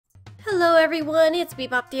Hello everyone, it's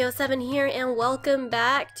Bebop307 here, and welcome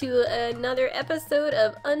back to another episode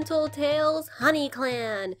of Untold Tales,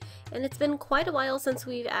 Honeyclan. And it's been quite a while since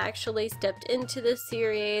we've actually stepped into this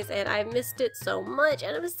series, and I missed it so much,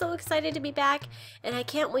 and I'm so excited to be back, and I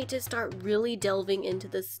can't wait to start really delving into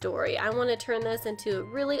this story. I want to turn this into a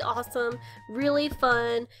really awesome, really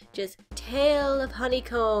fun, just tale of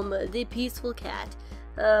Honeycomb, the peaceful cat.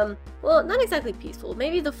 Well, not exactly peaceful.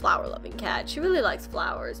 Maybe the flower-loving cat. She really likes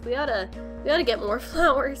flowers. We oughta get more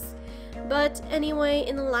flowers. But anyway,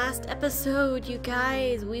 in the last episode, you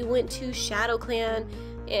guys, we went to Shadowclan,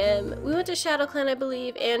 I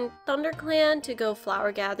believe, and Thunderclan to go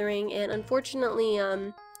flower gathering. And unfortunately,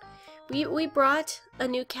 we brought a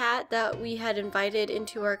new cat that we had invited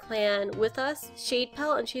into our clan with us,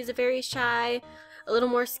 Shadeclan, and she's a very shy, a little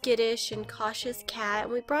more skittish and cautious cat.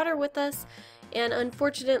 And we brought her with us. And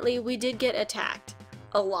unfortunately, we did get attacked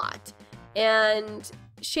a lot. And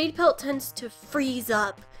Shadeclan tends to freeze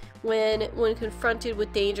up when confronted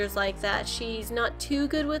with dangers like that. She's not too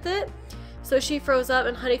good with it, so she froze up,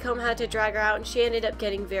 and Honeycomb had to drag her out, and she ended up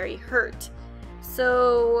getting very hurt.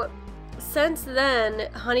 So since then,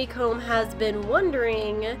 Honeycomb has been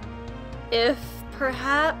wondering if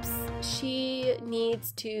perhaps she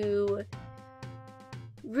needs to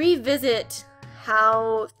revisit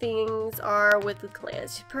how things are with the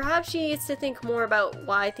clans. Perhaps she needs to think more about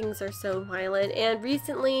why things are so violent, and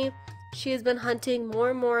recently she has been hunting more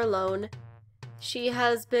and more alone. She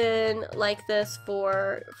has been like this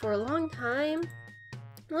for a long time.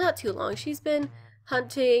 Well, not too long. She's been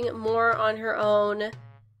hunting more on her own,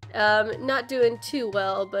 not doing too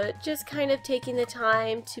well, but just kind of taking the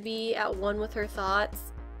time to be at one with her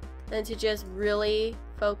thoughts and to just really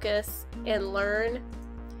focus and learn.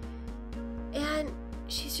 And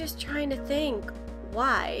she's just trying to think,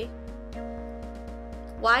 why?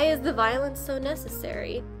 Why is the violence so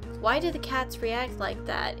necessary? Why do the cats react like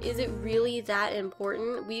that? Is it really that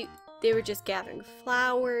important? They were just gathering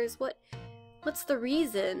flowers. What's the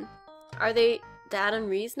reason? Are they that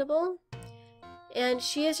unreasonable? And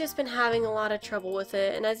she has just been having a lot of trouble with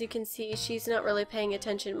it, and as you can see, she's not really paying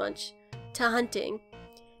attention much to hunting.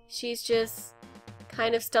 She's just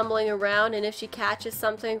kind of stumbling around, and if she catches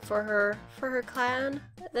something for her clan,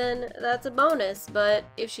 then that's a bonus, but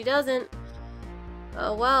if she doesn't,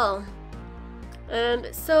 oh well. And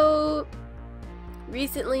so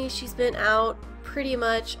recently she's been out pretty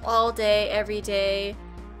much all day, every day,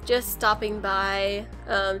 just stopping by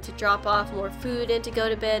to drop off more food and to go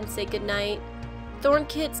to bed and say goodnight.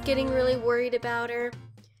 Thornkit's getting really worried about her,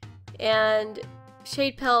 and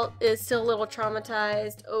Shadeclan is still a little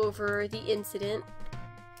traumatized over the incident.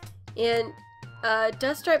 And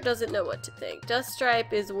Duststripe doesn't know what to think.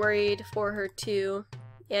 Duststripe is worried for her too,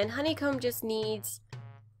 and Honeycomb just needs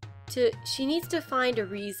to find a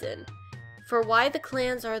reason for why the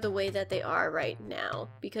clans are the way that they are right now,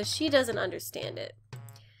 because she doesn't understand it.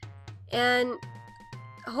 And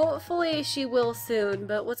hopefully she will soon,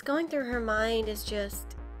 but what's going through her mind is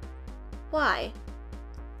just, why?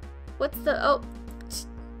 What's the,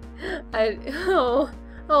 oh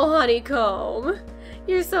Honeycomb,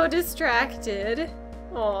 you're so distracted.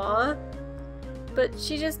 Aww. But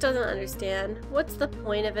she just doesn't understand. What's the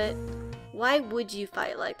point of it? Why would you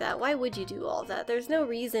fight like that? Why would you do all that? There's no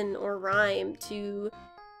reason or rhyme to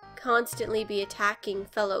constantly be attacking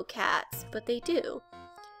fellow cats, but they do.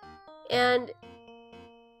 And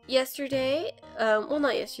yesterday, well,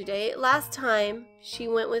 not yesterday, last time she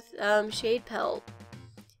went with Shadeclan,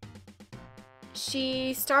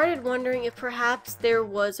 she started wondering if perhaps there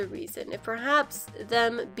was a reason, if perhaps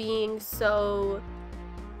them being so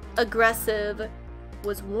aggressive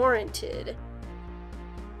was warranted.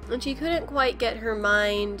 And she couldn't quite get her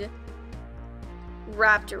mind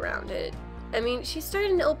wrapped around it. I mean, she's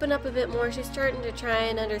starting to open up a bit more, she's starting to try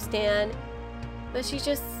and understand, but she's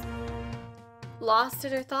just lost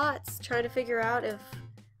in her thoughts, trying to figure out if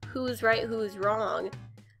who's right, who's wrong.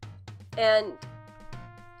 And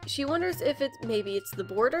she wonders if maybe it's the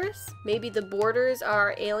borders. Maybe the borders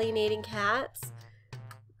are alienating cats,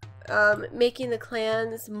 making the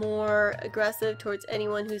clans more aggressive towards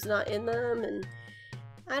anyone who's not in them, and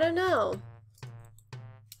I don't know.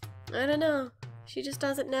 She just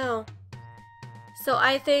doesn't know. So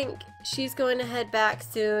I think she's going to head back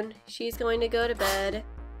soon. She's going to go to bed,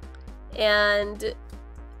 and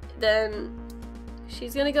then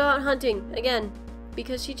she's going to go out hunting again,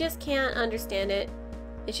 because she just can't understand it.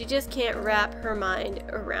 And she just can't wrap her mind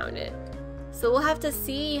around it. So we'll have to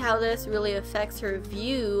see how this really affects her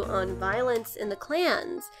view on violence in the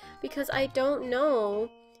clans, because I don't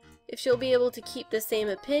know if she'll be able to keep the same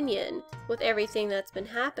opinion with everything that's been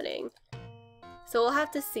happening. So we'll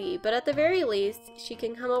have to see. But at the very least, she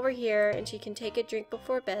can come over here and she can take a drink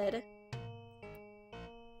before bed.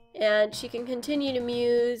 And she can continue to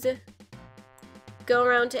muse, go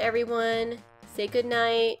around to everyone, say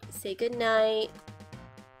goodnight,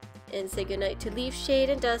 and say goodnight to Leafshade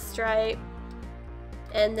and Duststripe,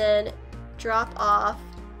 and then drop off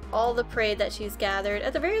all the prey that she's gathered.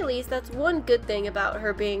 At the very least, that's one good thing about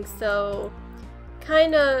her being so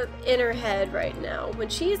kind of in her head right now. When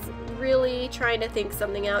she's really trying to think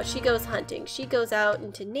something out, she goes hunting. She goes out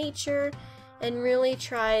into nature and really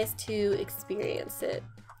tries to experience it.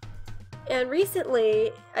 And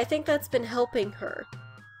recently, I think that's been helping her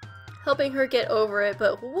get over it,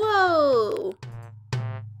 but whoa!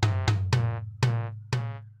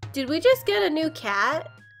 Did we just get a new cat?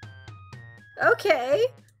 Okay.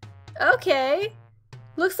 Okay.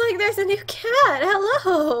 Looks like there's a new cat.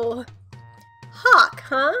 Hello. Hawk,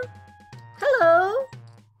 huh? Hello.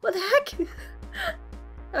 What the heck?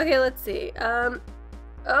 Okay, let's see.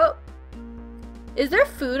 Oh. Is there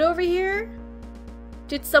food over here?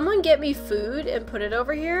 Did someone get me food and put it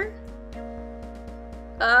over here?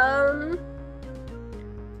 We're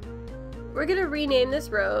gonna rename this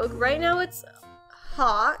rogue. Right now it's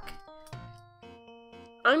Hawk.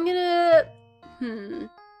 I'm gonna...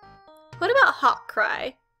 What about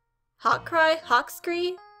Hawkcry? Hawkcry?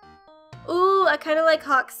 Hawkscree? Ooh, I kinda like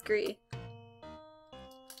Hawkscree.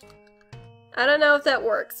 I don't know if that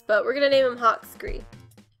works, but we're gonna name him Hawkscree.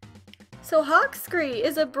 So Hawkscree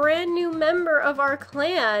is a brand new member of our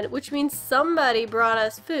clan, which means somebody brought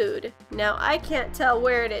us food. Now, I can't tell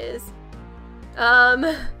where it is.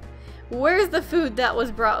 Where's the food that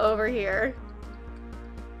was brought over here?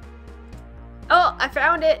 Oh, I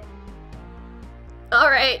found it!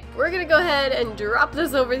 Alright, we're gonna go ahead and drop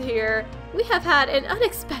this over here. We have had an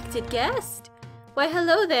unexpected guest. Why,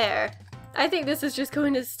 hello there. I think this is just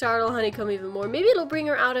going to startle Honeycomb even more. Maybe it'll bring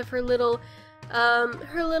her out of her little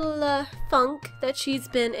funk that she's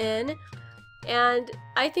been in. And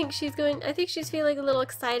I think she's feeling a little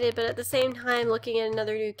excited, but at the same time looking at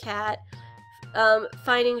another new cat,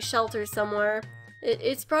 finding shelter somewhere.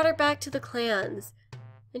 It's brought her back to the clans.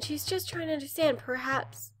 And she's just trying to understand,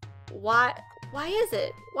 perhaps, why is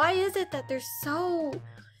it? Why is it that they're so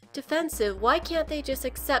defensive? Why can't they just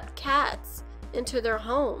accept cats into their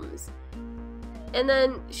homes? And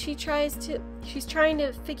then she's trying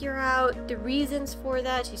to figure out the reasons for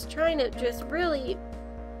that. She's trying to just really,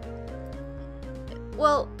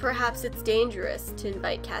 well, perhaps it's dangerous to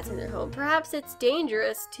invite cats in their home. Perhaps it's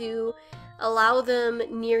dangerous to allow them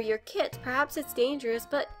near your kits. Perhaps it's dangerous,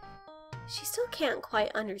 but she still can't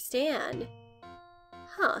quite understand.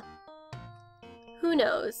 Huh. Who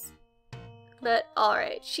knows? But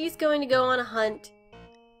alright, she's going to go on a hunt.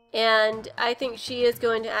 And I think she is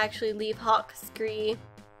going to actually leave Hawkscree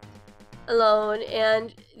alone,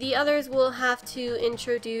 and the others will have to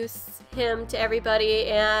introduce him to everybody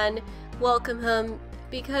and welcome him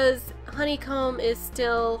because Honeycomb is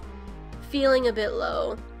still feeling a bit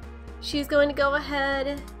low. She's going to go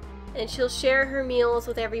ahead and she'll share her meals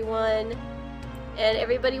with everyone, and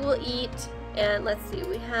everybody will eat. And let's see,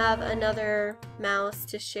 we have another mouse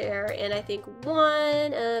to share, and I think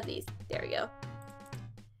one of these. There we go.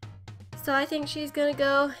 So I think she's gonna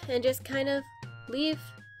go and just kind of leave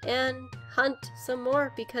and hunt some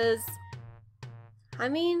more because, I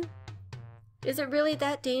mean, is it really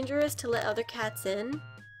that dangerous to let other cats in?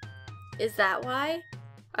 Is that why?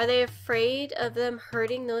 Are they afraid of them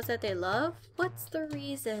hurting those that they love? What's the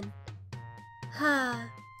reason?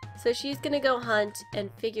 So she's gonna go hunt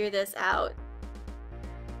and figure this out.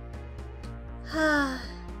 Oh!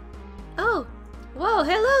 Whoa,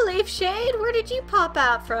 hello Leafshade! Where did you pop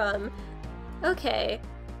out from? Okay.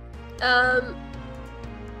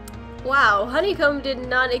 Wow, Honeycomb did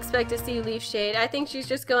not expect to see Leafshade. I think she's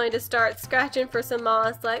just going to start scratching for some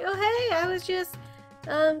moss, like, oh hey, I was just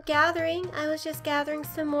gathering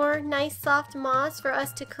some more nice soft moss for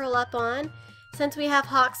us to curl up on. Since we have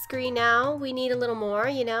Hawkscree now, we need a little more,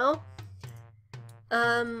 you know?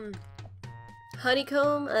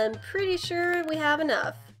 Honeycomb, I'm pretty sure we have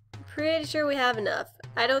enough.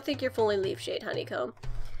 I don't think you're fully Leafshade, Honeycomb.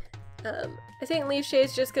 I think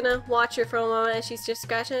Leafshade's just gonna watch her for a moment and she's just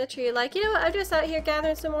scratching a tree like, you know what, I'm just out here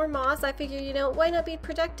gathering some more moss. I figure, you know, why not be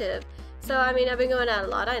productive? So, I mean, I've been going out a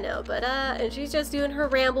lot, I know, but, and she's just doing her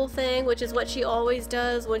ramble thing, which is what she always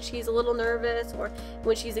does when she's a little nervous or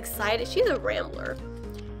when she's excited. She's a rambler.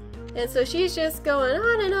 And so she's just going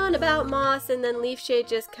on and on about moss, and then Leafshade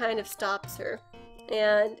just kind of stops her.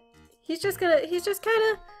 And he's just kind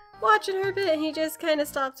of watching her a bit, and he just kind of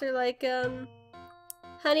stops her like,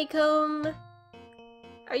 Honeycomb,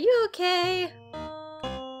 are you okay?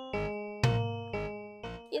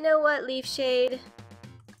 You know what, Leafshade?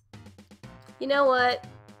 You know what?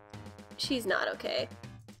 She's not okay.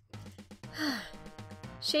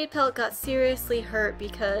 Shadepelt got seriously hurt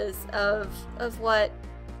because of what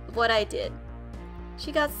I did.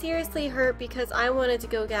 She got seriously hurt because I wanted to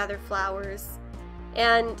go gather flowers.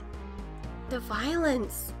 And the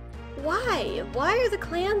violence. Why? Why are the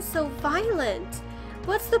clans so violent?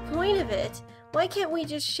 What's the point of it? Why can't we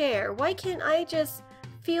just share? Why can't I just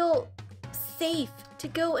feel safe to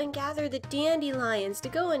go and gather the dandelions, to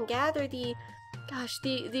go and gather the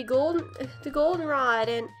goldenrod,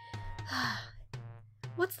 and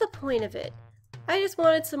what's the point of it? I just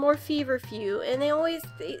wanted some more feverfew, and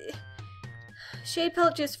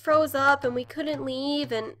Shadepelt just froze up and we couldn't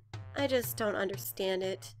leave, and I just don't understand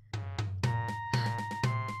it.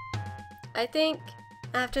 I think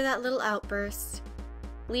after that little outburst,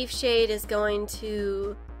 Leafshade is going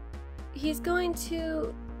to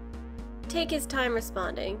take his time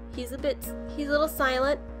responding. He's a little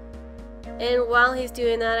silent, and while he's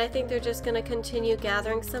doing that, I think they're just gonna continue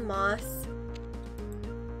gathering some moss.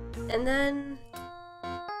 And then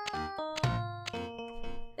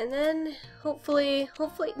hopefully,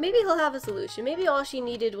 maybe he'll have a solution. Maybe all she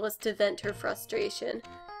needed was to vent her frustration.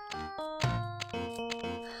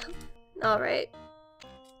 Alright.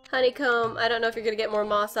 Honeycomb, I don't know if you're gonna get more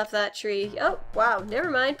moss off that tree. Oh, wow, never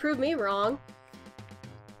mind, prove me wrong.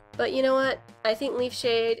 But you know what? I think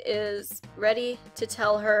Leafshade is ready to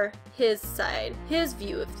tell her his side, his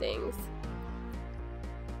view of things.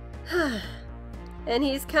 And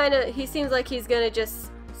he seems like he's gonna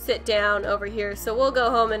just sit down over here, so we'll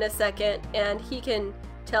go home in a second and he can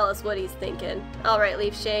tell us what he's thinking. Alright,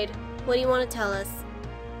 Leafshade, what do you want to tell us?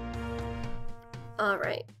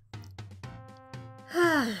 Alright.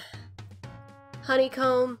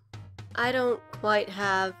 Honeycomb, I don't quite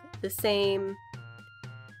have the same...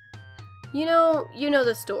 You know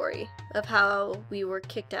the story of how we were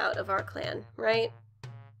kicked out of our clan, right?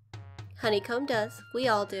 Honeycomb does. We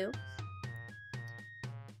all do.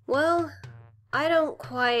 Well, I don't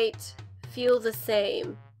quite feel the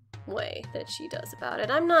same way that she does about it.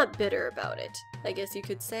 I'm not bitter about it, I guess you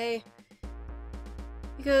could say.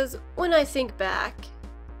 Because when I think back,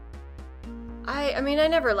 I mean, I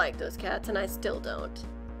never liked those cats, and I still don't.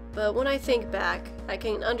 But when I think back, I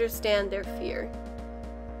can understand their fear.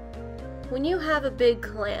 When you have a big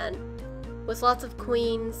clan, with lots of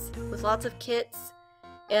queens, with lots of kits,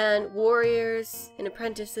 and warriors and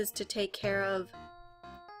apprentices to take care of,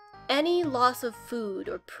 any loss of food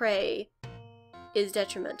or prey is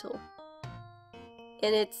detrimental.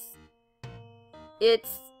 And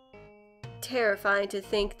it's terrifying to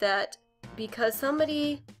think that because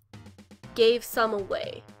somebody gave some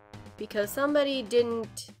away, because somebody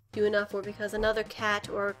didn't do enough, or because another cat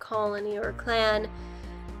or a colony or a clan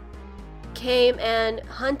came and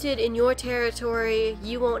hunted in your territory,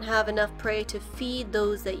 you won't have enough prey to feed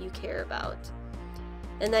those that you care about.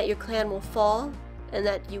 And that your clan will fall, and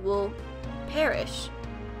that you will perish.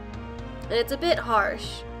 And it's a bit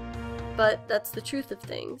harsh, but that's the truth of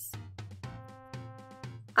things.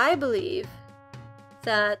 I believe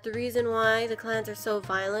that the reason why the clans are so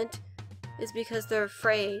violent is because they're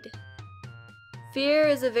afraid. Fear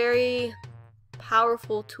is a very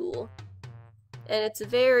powerful tool, and it's a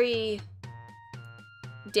very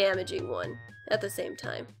damaging one at the same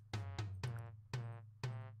time.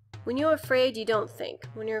 When you're afraid, you don't think.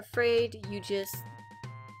 When you're afraid, you just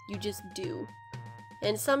do.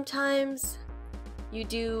 And sometimes you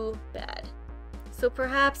do bad. So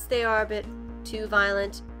perhaps they are a bit too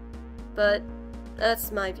violent, but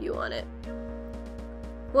that's my view on it.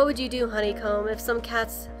 What would you do, Honeycomb, if some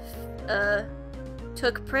cats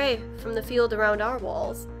took prey from the field around our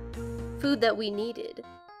walls? Food that we needed.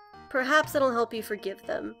 Perhaps it'll help you forgive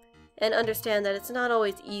them, and understand that it's not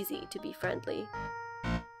always easy to be friendly.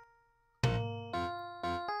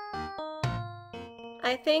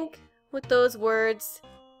 I think with those words,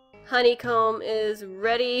 Honeycomb is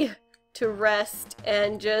ready to rest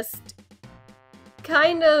and just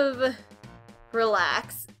kind of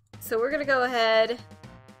relax. So we're gonna go ahead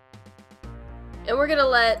and we're gonna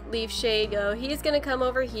let Leafshade go. He's gonna come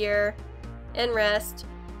over here and rest,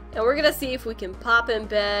 and we're gonna see if we can pop in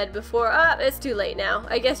bed before it's too late now.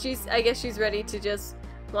 I guess she's ready to just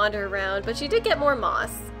wander around, but she did get more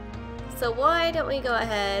moss. So why don't we go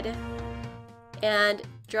ahead and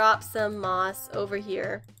drop some moss over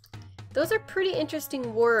here. Those are pretty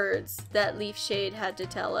interesting words that Leafshade had to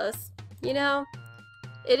tell us. You know,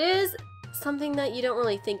 it is something that you don't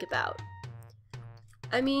really think about.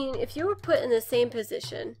 I mean, if you were put in the same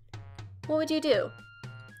position, what would you do?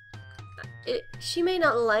 She may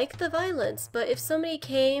not like the violence, but if somebody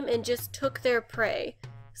came and just took their prey,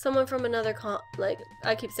 someone from another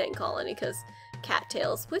I keep saying colony because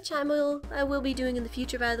cattails, which I will be doing in the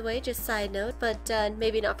future, by the way, just side note, but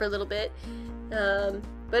maybe not for a little bit.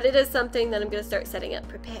 But it is something that I'm going to start setting up,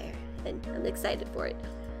 prepare, and I'm excited for it.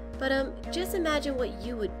 But just imagine what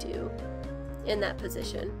you would do in that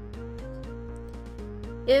position.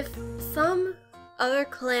 If some other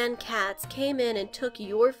clan cats came in and took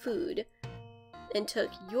your food and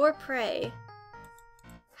took your prey,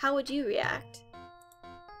 how would you react?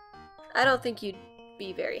 I don't think you'd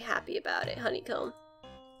be very happy about it, Honeycomb.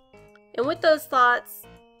 And with those thoughts,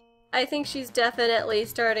 I think she's definitely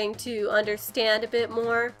starting to understand a bit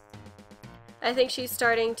more. I think she's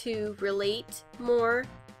starting to relate more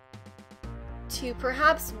to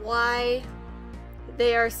perhaps why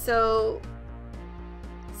they are so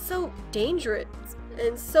dangerous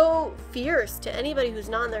and so fierce to anybody who's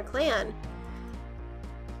not in their clan.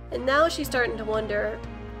 And now she's starting to wonder,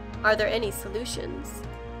 are there any solutions?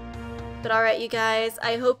 But alright, you guys,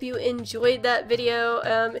 I hope you enjoyed that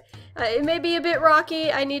video. It may be a bit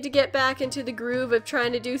rocky. I need to get back into the groove of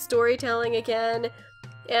trying to do storytelling again.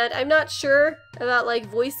 And I'm not sure about like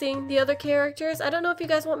voicing the other characters. I don't know if you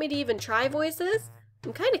guys want me to even try voices.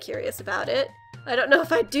 I'm kind of curious about it. I don't know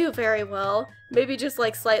if I do very well. Maybe just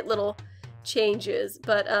like slight little changes.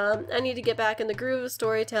 But I need to get back in the groove of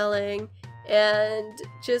storytelling and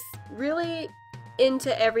just really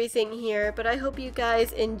into everything here. But I hope you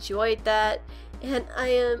guys enjoyed that. And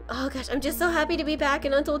oh gosh, I'm just so happy to be back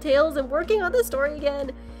in Untold Tales and working on the story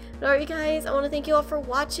again. Alright guys, I want to thank you all for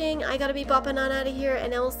watching. I gotta be bopping on out of here,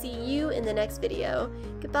 and I will see you in the next video.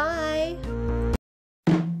 Goodbye!